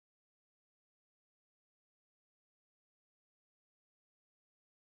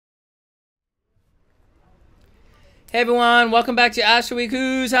Hey everyone, welcome back to Astro Week.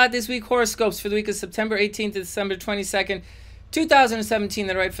 Who's hot this week? Horoscopes for the week of September 18th to December 22nd, 2017.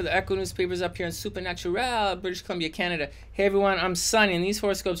 That I write for the Echo newspapers up here in Supernatural, British Columbia, Canada. Hey everyone, I'm Sonny, and these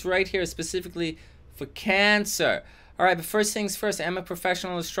horoscopes right here are specifically for Cancer. Alright, but first things first, I'm a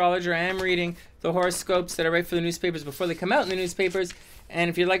professional astrologer. I am reading the horoscopes that I write for the newspapers before they come out in the newspapers. And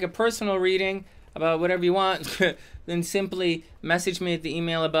if you'd like a personal reading about whatever you want, then simply message me at the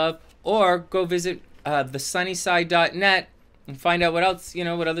email above, or go visit thesunnyside.net and find out what else,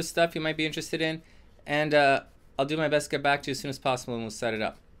 what other stuff you might be interested in. And I'll do my best to get back to you as soon as possible, and we'll set it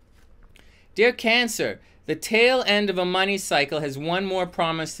up. Dear Cancer, the tail end of a money cycle has one more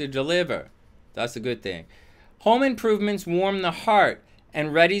promise to deliver. That's a good thing. Home improvements warm the heart and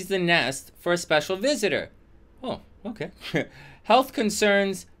readies the nest for a special visitor. Oh, okay. Health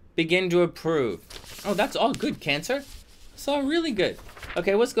concerns begin to improve. Oh, that's all good, Cancer. That's all really good.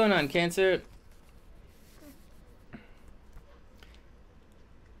 Okay, what's going on, Cancer?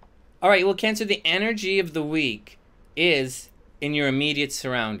 All right, well, Cancer, the energy of the week is in your immediate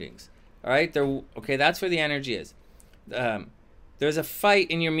surroundings. All right, okay, that's where the energy is. There's a fight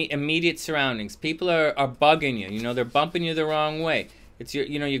in your immediate surroundings. People are bugging you. They're bumping you the wrong way. It's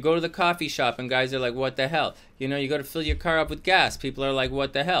you go to the coffee shop and guys are like, what the hell? You go to fill your car up with gas. People are like,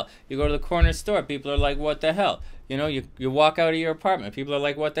 what the hell? You go to the corner store. People are like, what the hell? You walk out of your apartment. People are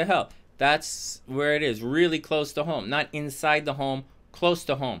like, what the hell? That's where it is, really close to home. Not inside the home, close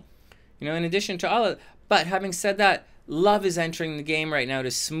to home. In addition to all of that, but having said that, love is entering the game right now to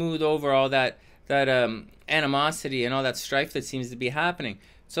smooth over all that animosity and all that strife that seems to be happening.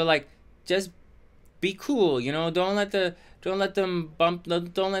 So just be cool, don't let the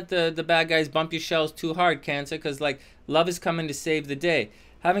bad guys bump your shells too hard, Cancer, because love is coming to save the day.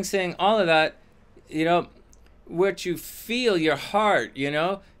 Having saying all of that, what you feel, your heart,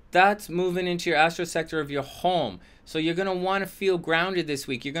 that's moving into your astro sector of your home. So you're going to want to feel grounded this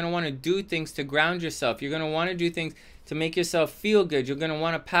week. You're going to want to do things to ground yourself. You're going to want to do things to make yourself feel good. You're going to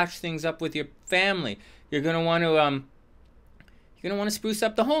want to patch things up with your family. You're going to want to spruce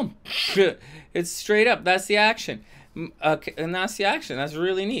up the home. It's straight up. That's the action. And that's the action. That's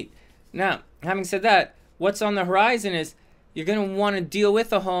really neat. Now, having said that, what's on the horizon is you're going to want to deal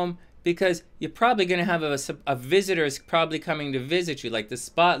with the home, because you're probably going to have a visitor is probably coming to visit you. Like the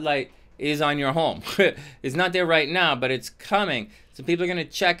spotlight is on your home. It's not there right now, but it's coming. So people are going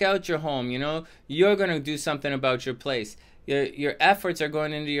to check out your home, You're going to do something about your place. Your efforts are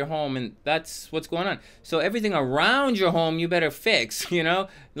going into your home, and that's what's going on. So everything around your home you better fix,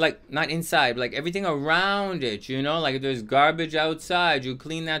 Like, not inside, but everything around it, Like if there's garbage outside, you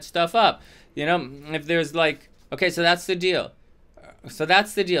clean that stuff up. If there's okay, so that's the deal.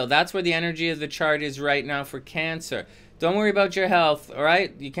 That's where the energy of the chart is right now for Cancer. Don't worry about your health, all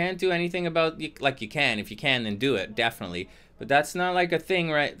right? You can't do anything about, you can. If you can, then do it, definitely. But that's not a thing,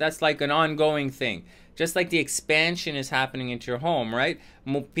 right? That's an ongoing thing. Just like the expansion is happening into your home, right?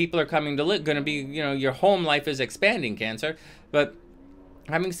 People are coming to live, gonna be, your home life is expanding, Cancer. But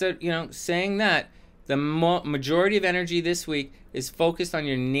having said, saying that, the majority of energy this week is focused on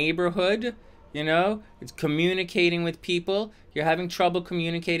your neighborhood. It's communicating with people. You're having trouble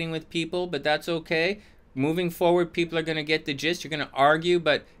communicating with people, but that's okay. Moving forward, people are going to get the gist. You're going to argue,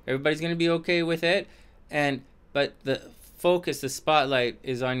 but everybody's going to be okay with it. But the focus, the spotlight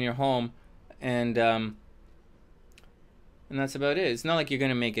is on your home, and that's about it. It's not like you're going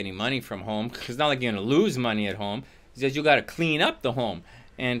to make any money from home. It's not like you're going to lose money at home. It's just you got to clean up the home,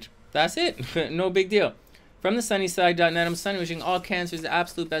 and that's it. No big deal. From thesunnyside.net, I'm Sonny, wishing all Cancers the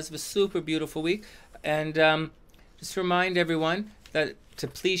absolute best of a super beautiful week. And just remind everyone that to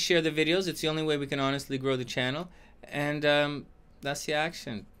please share the videos. It's the only way we can honestly grow the channel. And that's the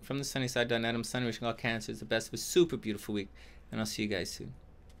action. From thesunnyside.net, I'm Sonny, wishing all Cancers the best of a super beautiful week. And I'll see you guys soon.